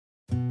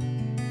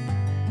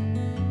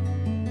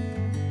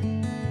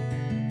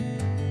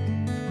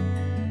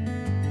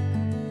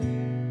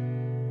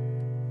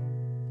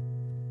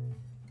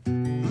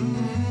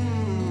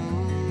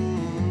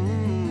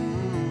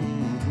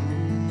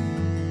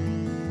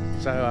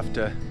So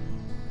after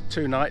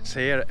 2 nights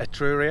here at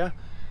Etruria,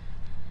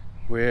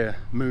 we're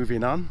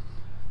moving on.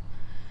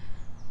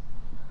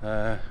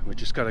 We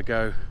just got to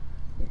go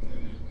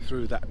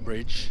through that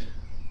bridge.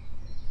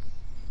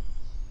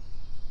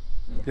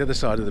 The other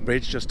side of the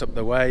bridge, just up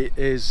the way,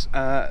 is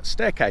a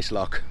staircase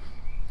lock.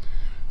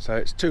 So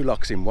it's 2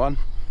 locks in one.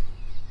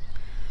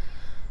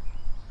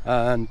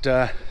 And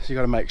so you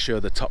got to make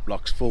sure the top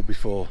lock's full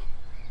before,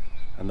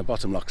 and the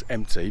bottom lock's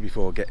empty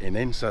before getting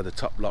in, so the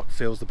top lock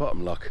fills the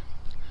bottom lock.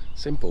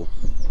 Simple.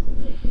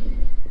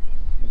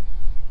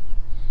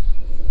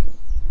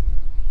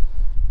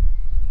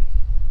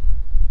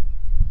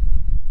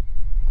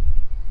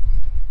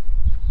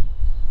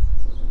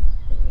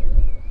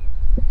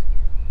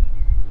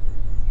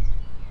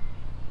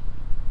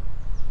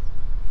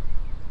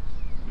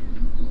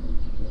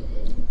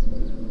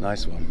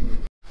 Nice one.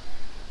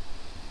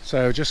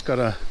 So just got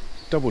to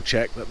double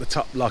check that the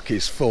top lock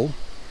is full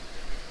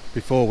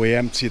before we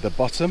empty the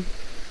bottom.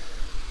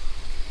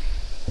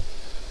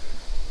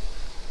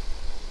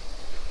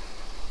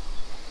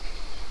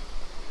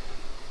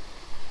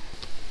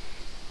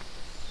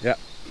 Yep,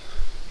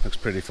 looks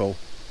pretty full.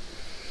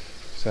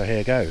 So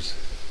here goes.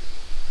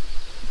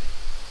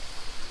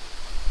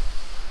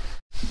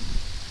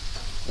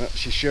 Well,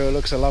 she sure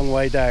looks a long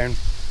way down.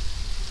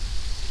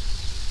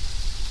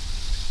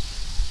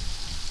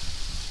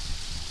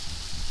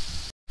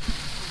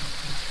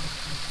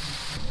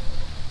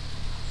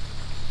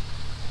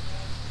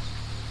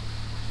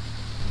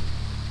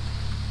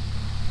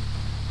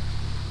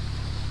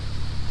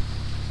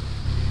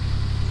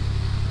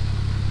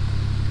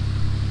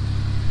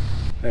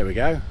 There we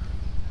go.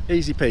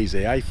 Easy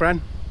peasy, eh,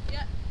 Fran?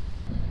 Yeah.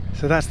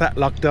 So that's that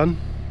lock done.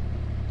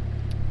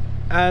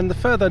 And the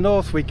further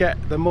north we get,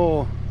 the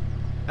more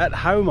at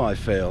home I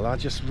feel. I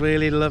just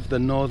really love the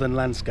northern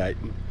landscape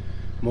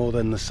more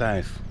than the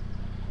south.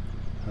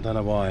 I don't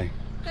know why.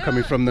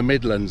 Coming from the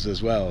Midlands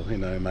as well, you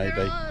know, maybe.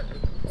 There are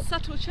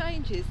subtle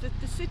changes.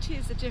 The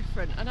cities are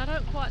different, and I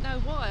don't quite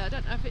know why. I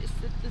don't know if it's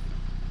the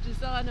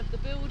design of the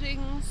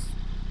buildings.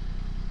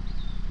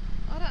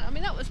 I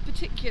mean, that was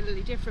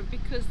particularly different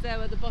because there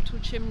were the bottle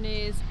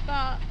chimneys,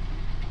 but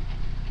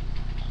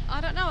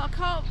I don't know, I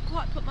can't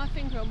quite put my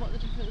finger on what the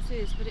difference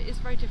is, but it is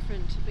very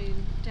different to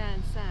being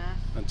down south.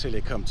 Until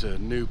you come to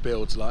new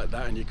builds like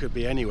that, and you could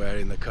be anywhere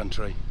in the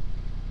country.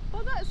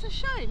 Well, that's a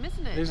shame,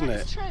 isn't it? Isn't it?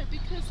 That's true,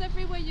 because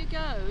everywhere you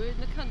go in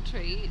the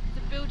country,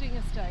 the building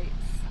estates,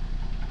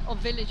 or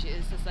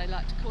villages as they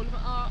like to call them,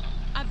 are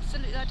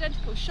absolutely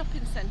identical.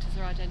 Shopping centres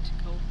are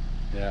identical.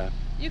 Yeah.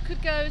 You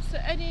could go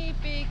to any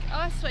big,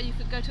 I swear you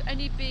could go to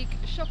any big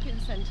shopping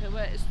centre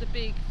where it's the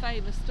big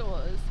famous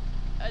stores,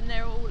 and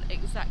they're all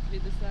exactly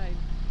the same.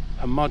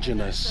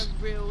 Homogeneous. That's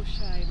a real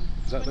shame.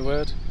 Is that the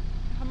word?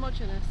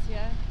 Homogeneous,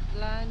 yeah.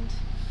 Bland.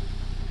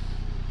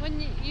 When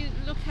you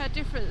look how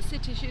different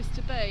cities used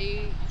to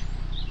be,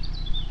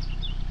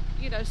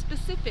 you know,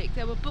 specific.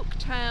 There were book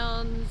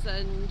towns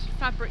and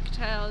fabric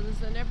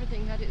towns, and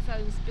everything had its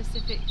own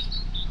specific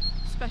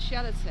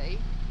speciality.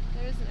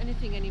 There isn't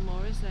anything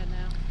anymore, is there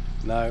now?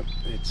 No,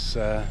 it's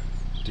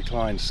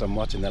declined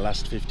somewhat in the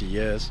last 50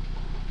 years.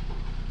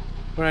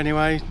 But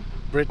anyway,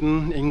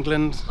 Britain,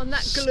 England... On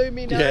that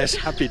gloomy note. Yes,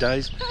 happy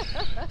days.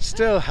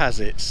 Still has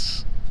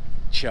its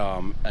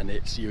charm and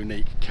its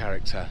unique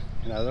character.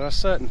 You know, there are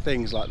certain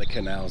things like the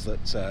canals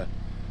that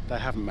they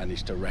haven't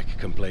managed to wreck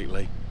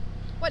completely.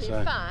 Well,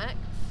 in fact...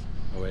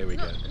 Oh, here we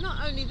go.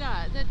 Not only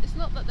that, it's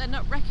not that they're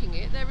not wrecking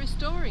it, they're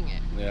restoring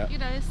it. Yeah. You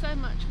know, there's so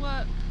much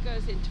work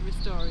goes into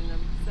restoring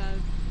them, so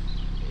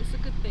it's a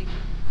good thing.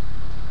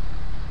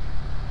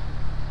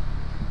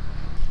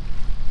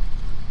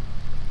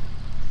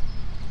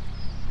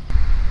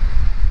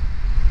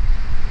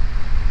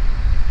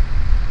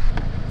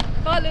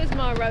 If I lose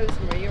my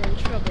rosemary, you're in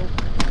trouble.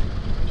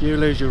 If you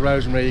lose your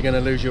rosemary, you're going to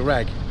lose your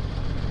rag.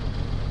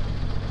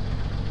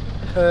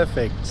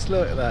 Perfect.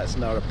 Look at that, it's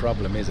not a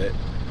problem, is it?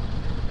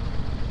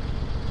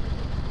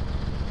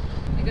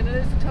 You're going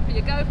to lose the top of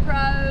your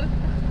GoPro.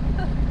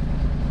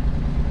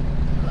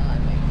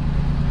 Blimey.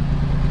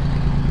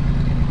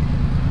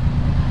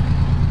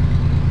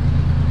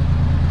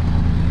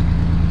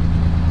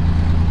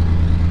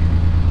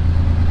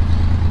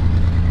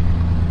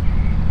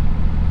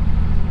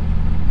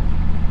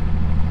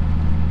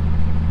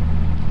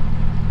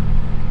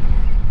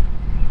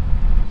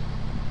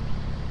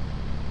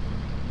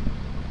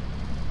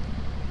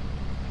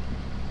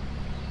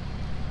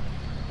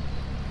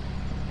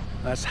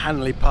 That's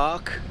Hanley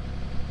Park,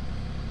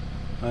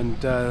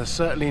 and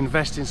certainly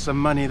investing some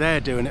money there,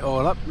 doing it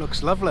all up.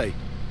 Looks lovely.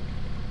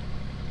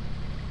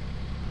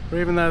 But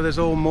even though there's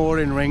all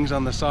mooring rings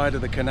on the side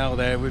of the canal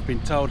there, we've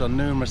been told on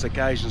numerous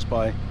occasions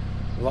by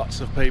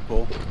lots of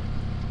people,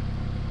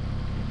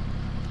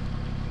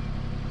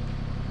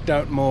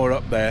 don't moor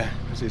up there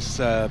because it's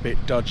a bit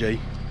dodgy,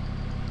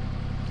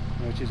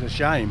 which is a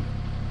shame.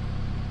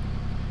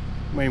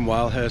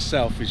 Meanwhile,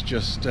 herself is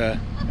just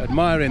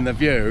admiring the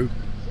view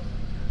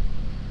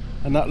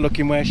and not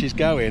looking where she's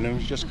going,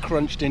 and just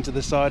crunched into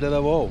the side of the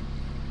wall.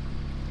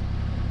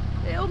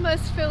 it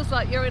almost feels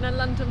like you're in a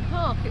London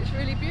park. It's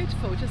really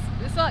beautiful.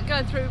 It's like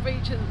going through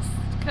Regent's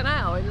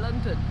Canal in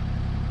London.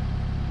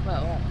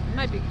 Well, yeah,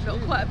 maybe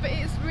not quite, but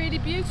it's really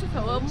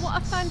beautiful. And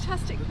what a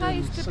fantastic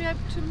place to be able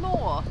to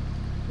moor.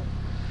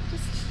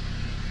 Just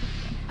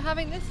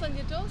having this on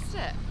your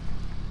doorstep.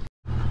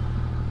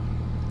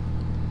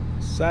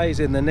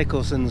 Says in the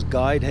Nicholson's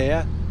guide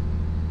here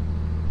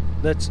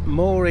that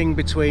mooring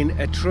between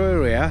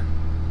Etruria,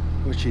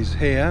 which is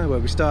here where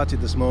we started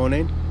this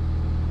morning,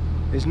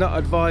 is not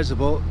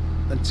advisable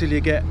until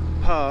you get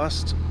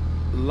past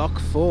lock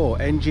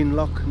 4, engine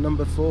lock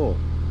number 4.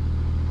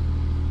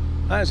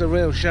 That's a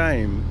real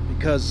shame,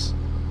 because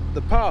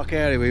the park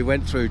area we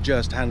went through,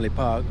 just Hanley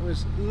Park,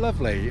 was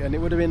lovely, and it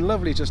would have been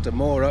lovely just to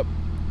moor up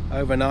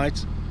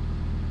overnight,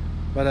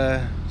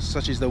 but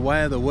such is the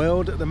way of the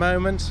world at the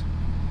moment,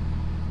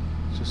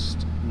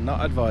 just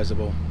not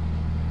advisable.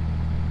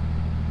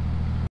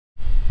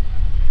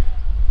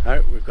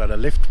 Oh, we've got a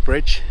lift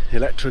bridge,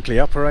 electrically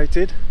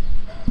operated,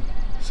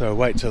 so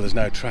wait till there's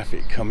no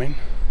traffic coming,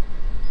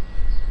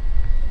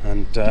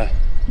 and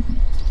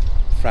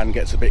Fran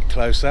gets a bit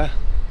closer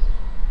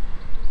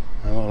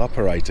and we'll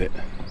operate it.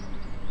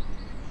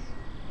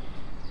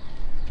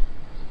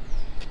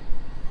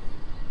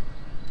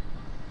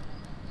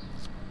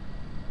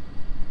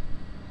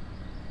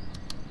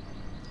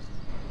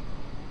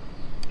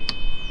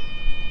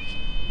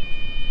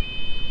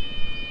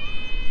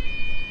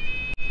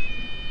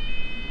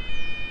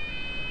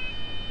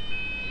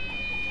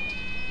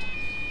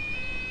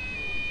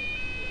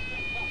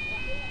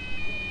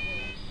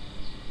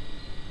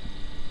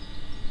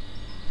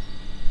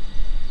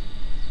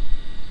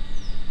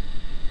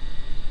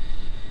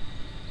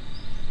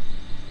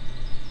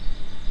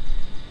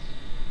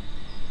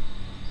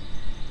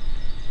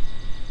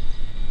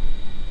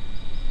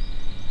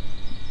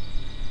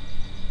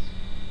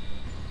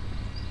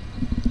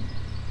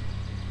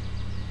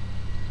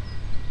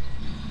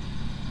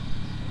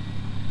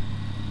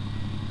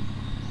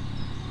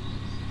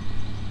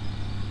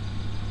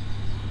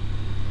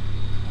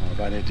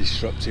 I've only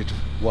disrupted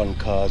one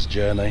car's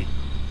journey.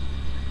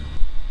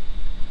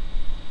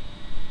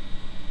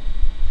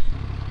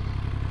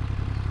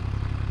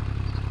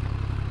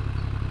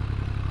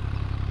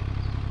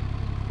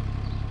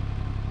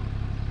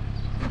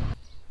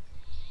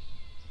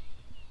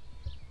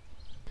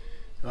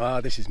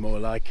 Ah, this is more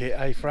like it,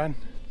 eh, Fran?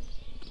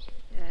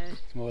 Yeah.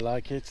 It's more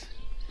like it.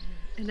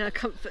 In our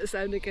comfort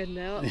zone again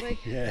now, aren't we?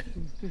 Yeah.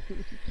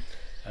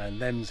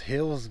 And them's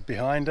hills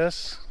behind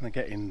us, they're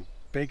getting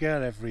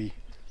bigger every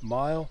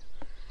mile.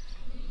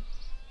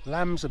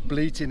 Lambs are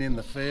bleating in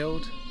the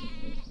field.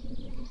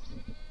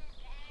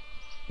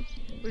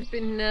 We've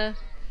been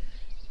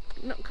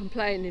not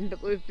complaining,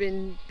 but we've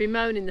been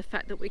bemoaning the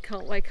fact that we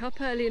can't wake up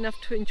early enough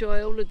to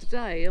enjoy all of the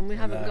day, and we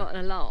haven't got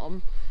an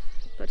alarm.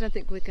 But I don't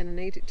think we're going to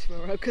need it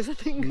tomorrow, because I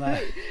think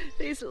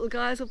these little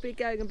guys will be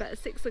going about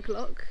 6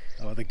 o'clock.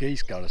 Oh, the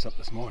geese got us up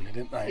this morning,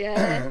 didn't they?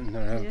 Yeah.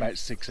 No, about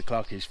 6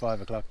 o'clock-ish,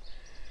 5 o'clock.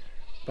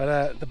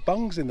 But the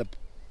bungs in the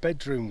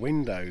bedroom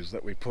windows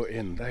that we put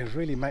in, they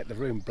really make the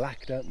room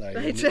black, don't they?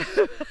 They do.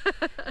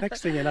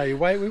 Next thing you know,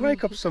 we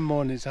wake up some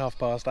mornings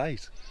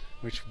 8:30,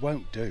 which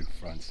won't do,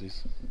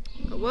 Francis.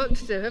 Got work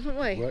to do, haven't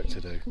we? Work to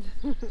do.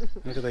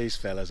 Look at these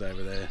fellas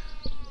over there.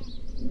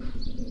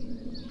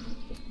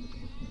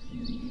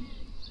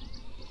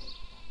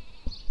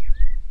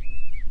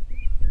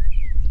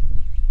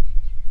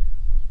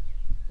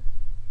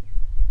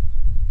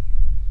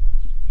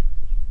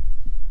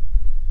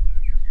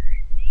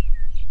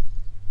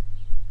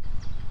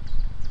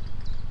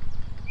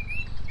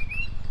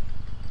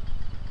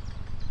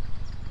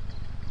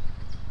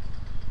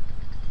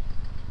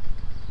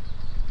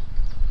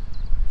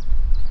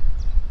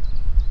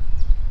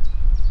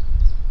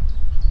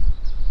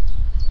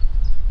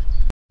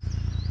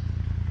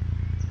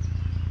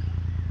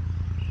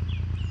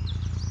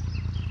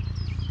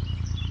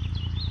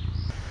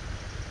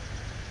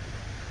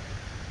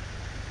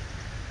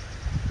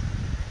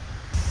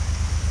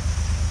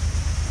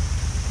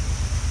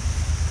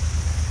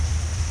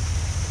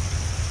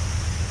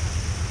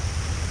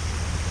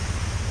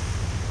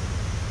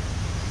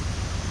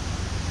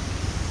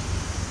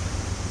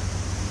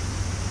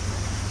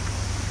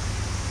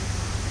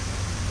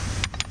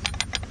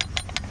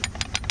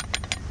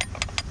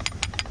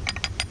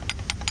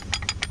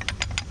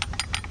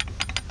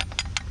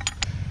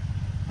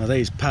 Now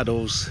these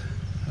paddles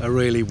are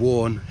really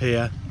worn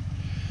here.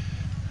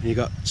 You've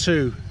got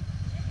 2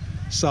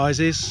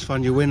 sizes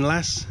on your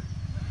windlass,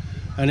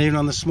 and even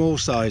on the small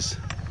size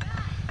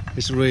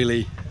it's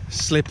really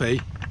slippy,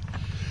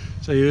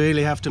 so you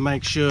really have to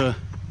make sure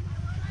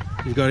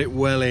you've got it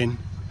well in,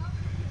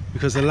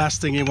 because the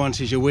last thing you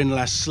want is your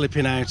windlass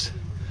slipping out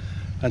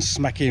and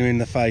smacking you in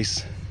the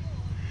face,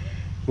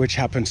 which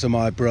happened to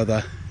my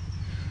brother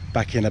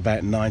back in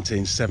about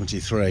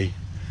 1973.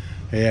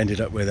 He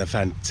ended up with a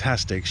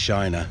fantastic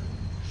shiner.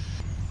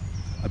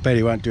 I bet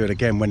he won't do it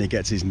again when he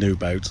gets his new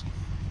boat.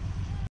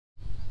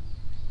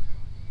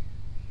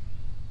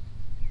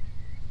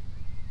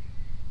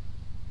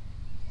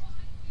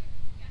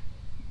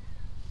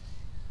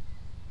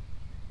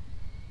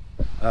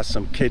 That's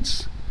some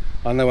kids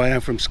on their way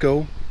home from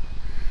school,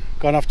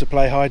 gone off to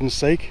play hide and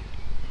seek.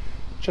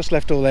 Just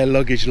left all their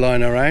luggage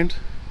lying around.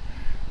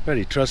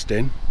 Very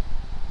trusting.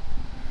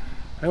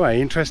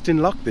 Anyway, interesting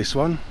lock, this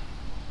one.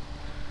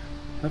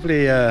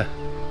 Lovely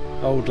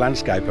old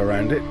landscape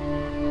around it.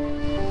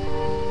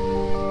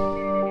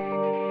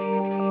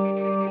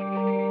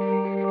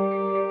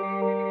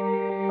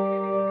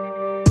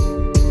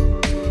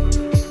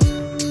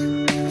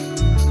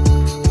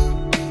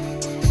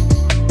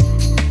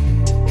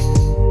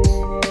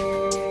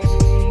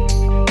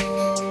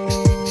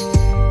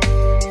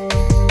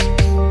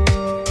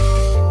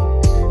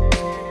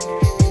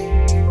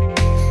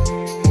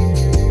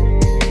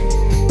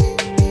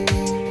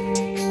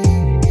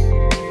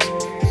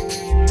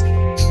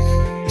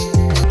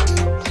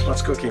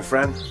 Cooking,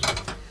 Fran?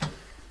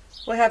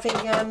 We're having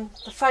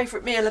the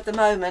favourite meal of the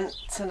moment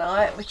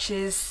tonight, which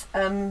is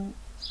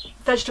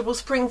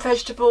spring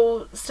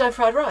vegetable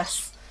stir-fried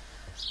rice.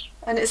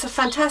 And it's a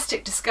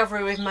fantastic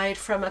discovery we've made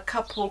from a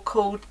couple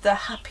called the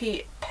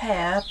Happy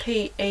Pear,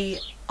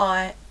 P-E-I-P-E-A-R,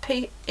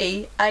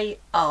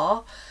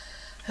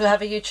 who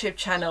have a YouTube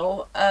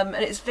channel, and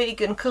it's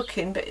vegan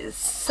cooking, but it's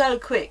so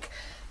quick.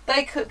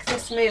 They cook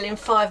this meal in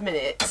 5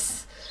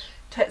 minutes.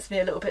 Takes me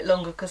a little bit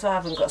longer because I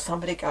haven't got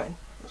somebody going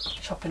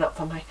chopping up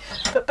for me.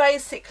 But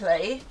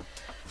basically,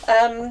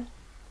 I'm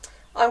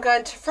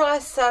going to fry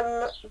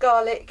some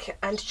garlic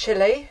and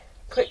chilli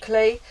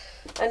quickly,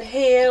 and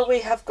here we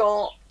have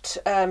got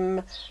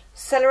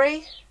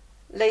celery,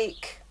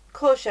 leek,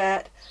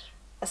 courgette,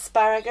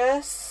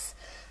 asparagus,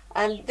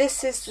 and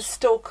this is the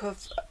stalk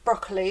of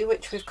broccoli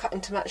which we've cut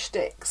into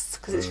matchsticks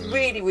because it's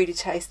really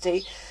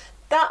tasty.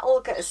 That all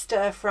gets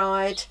stir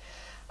fried,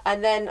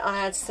 and then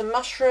I add some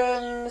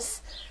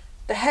mushrooms.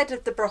 The head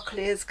of the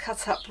broccoli is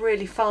cut up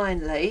really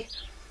finely.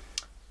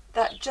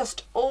 That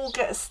just all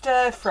gets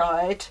stir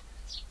fried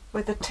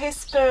with a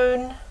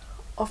teaspoon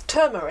of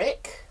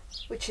turmeric,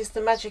 which is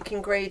the magic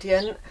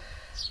ingredient,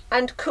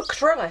 and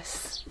cooked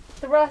rice.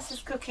 The rice is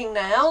cooking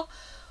now.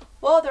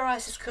 While the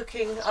rice is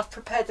cooking, I've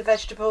prepared the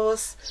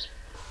vegetables.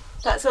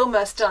 That's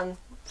almost done.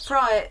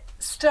 Fry it,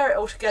 stir it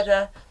all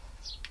together,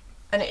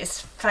 and it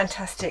is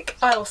fantastic.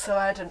 I also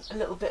add a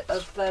little bit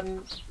of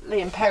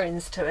Liam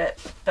Perrins to it,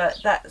 but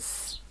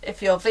that's,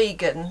 if you're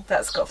vegan,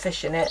 that's got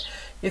fish in it.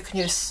 You can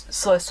use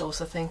soy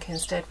sauce, I think,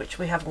 instead, which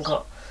we haven't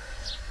got.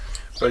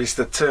 But it's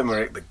the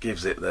turmeric that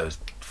gives it the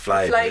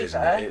flavour,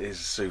 isn't it? It is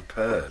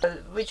superb.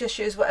 We just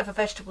use whatever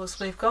vegetables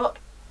we've got.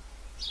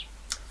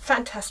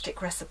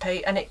 Fantastic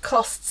recipe, and it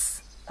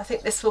costs, I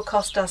think this will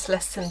cost us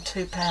less than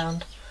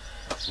 £2.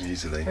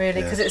 Easily.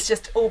 Really, because it's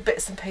just all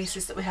bits and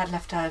pieces that we had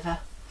left over.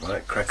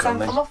 Right, crack on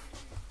then. Come off.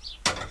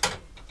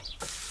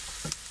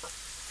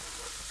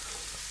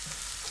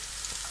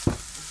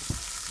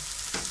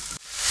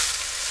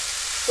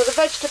 So the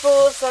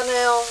vegetables are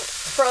now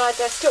fried.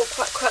 They're still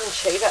quite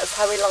crunchy, that's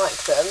how we like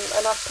them,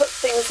 and I've put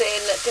things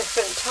in at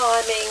different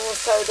timings,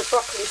 so the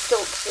broccoli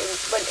stalks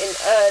went in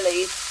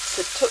early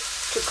to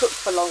cook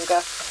for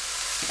longer.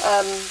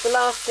 The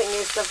last thing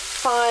is the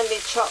finely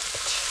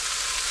chopped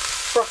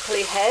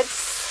broccoli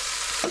heads,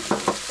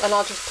 and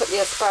I'll just put the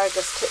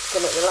asparagus tips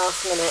in at the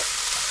last minute.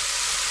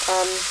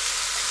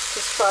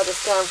 Just fry this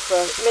down for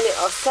a minute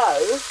or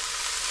so.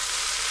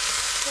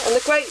 And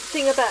the great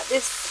thing about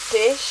this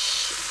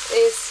dish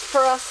is,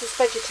 for us as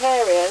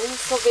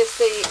vegetarians,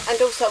 obviously, and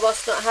also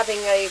us not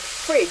having a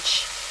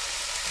fridge,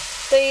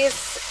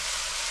 these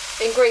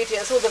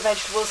ingredients, all the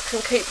vegetables,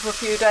 can keep for a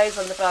few days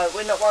on the boat.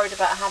 We're not worried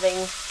about having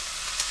a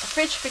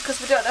fridge because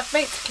we don't have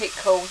meat to keep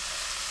cool,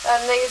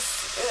 and it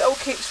all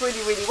keeps really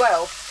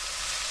well.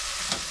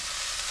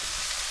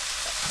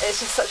 It's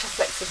just such a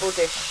flexible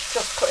dish.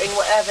 Just put in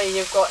whatever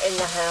you've got in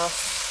the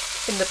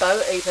house, in the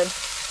boat even.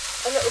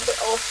 A little bit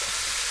of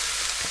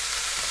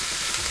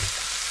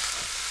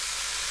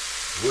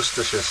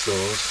Worcestershire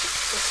sauce.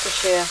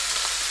 Worcestershire.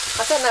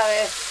 I don't know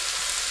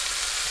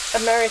if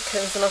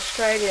Americans and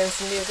Australians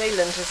and New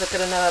Zealanders are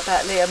going to know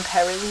about Liam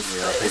Perrins.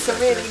 Yeah, it's a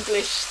really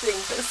English thing,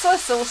 but the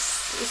soy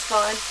sauce is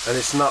fine. And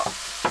it's not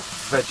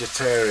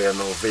vegetarian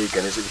or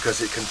vegan, is it? Because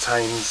it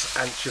contains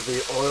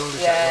anchovy oil,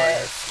 is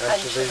that right?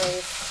 Anchovies.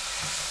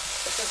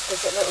 It just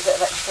gives it a little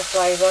bit of extra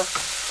flavour.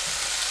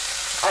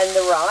 And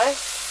the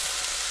rice.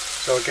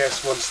 So I guess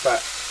once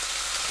that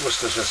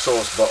Worcestershire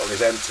sauce bottle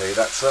is empty,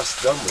 that's us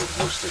done with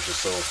Worcestershire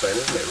sauce then,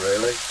 isn't it,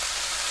 really?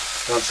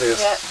 Can't see us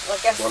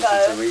wanting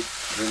to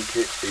drink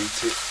it, eat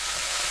it,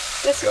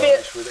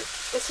 garnish with it.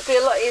 This would be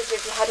a lot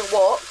easier if you had a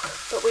wok,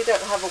 but we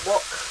don't have a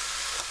wok,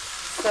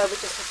 so we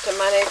just have to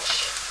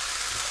manage.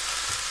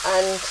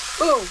 And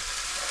boom!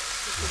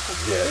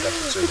 Yeah,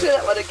 that's we'll do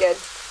that one again.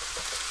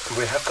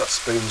 We have got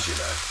spoons, you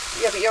know.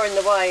 Yeah, but you're in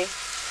the way.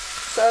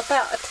 So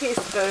about a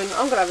teaspoon,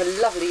 I'm going to have a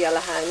lovely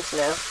yellow hand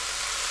now,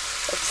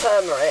 of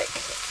turmeric,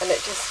 and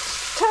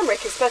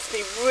turmeric is supposed to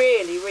be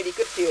really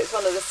good for you. It's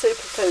one of the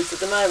superfoods at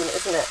the moment,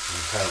 isn't it?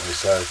 Apparently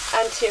so.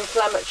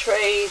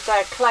 Anti-inflammatory,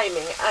 they're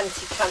claiming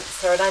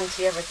anti-cancer and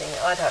anti-everything.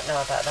 I don't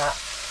know about that,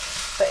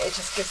 but it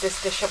just gives this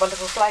dish a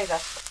wonderful flavour.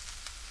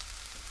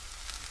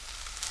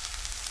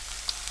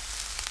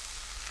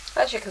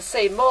 As you can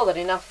see, more than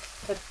enough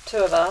for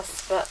 2 of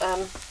us, but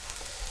I'm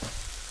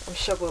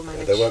sure we'll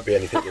manage. There won't be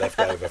anything left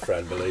over,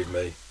 Fran, believe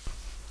me.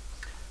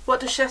 What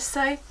does Chef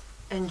say?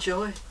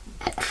 Enjoy.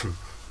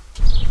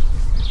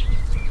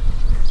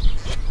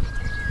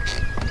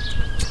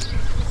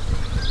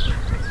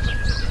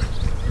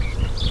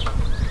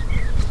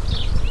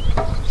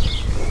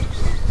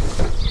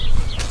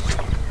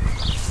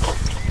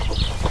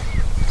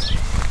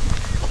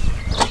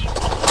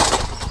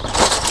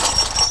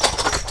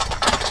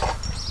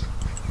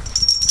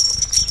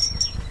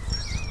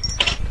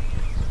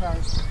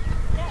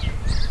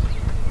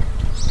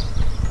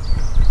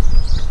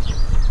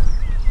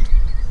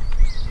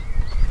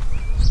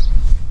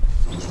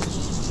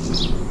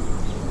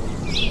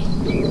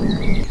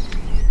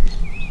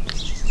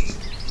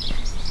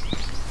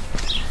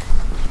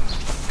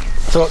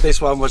 Thought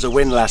this one was a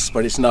windlass,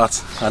 but it's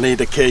not. I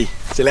need a key.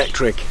 It's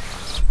electric.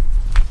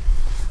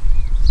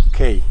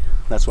 Key,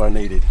 that's what I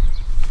needed.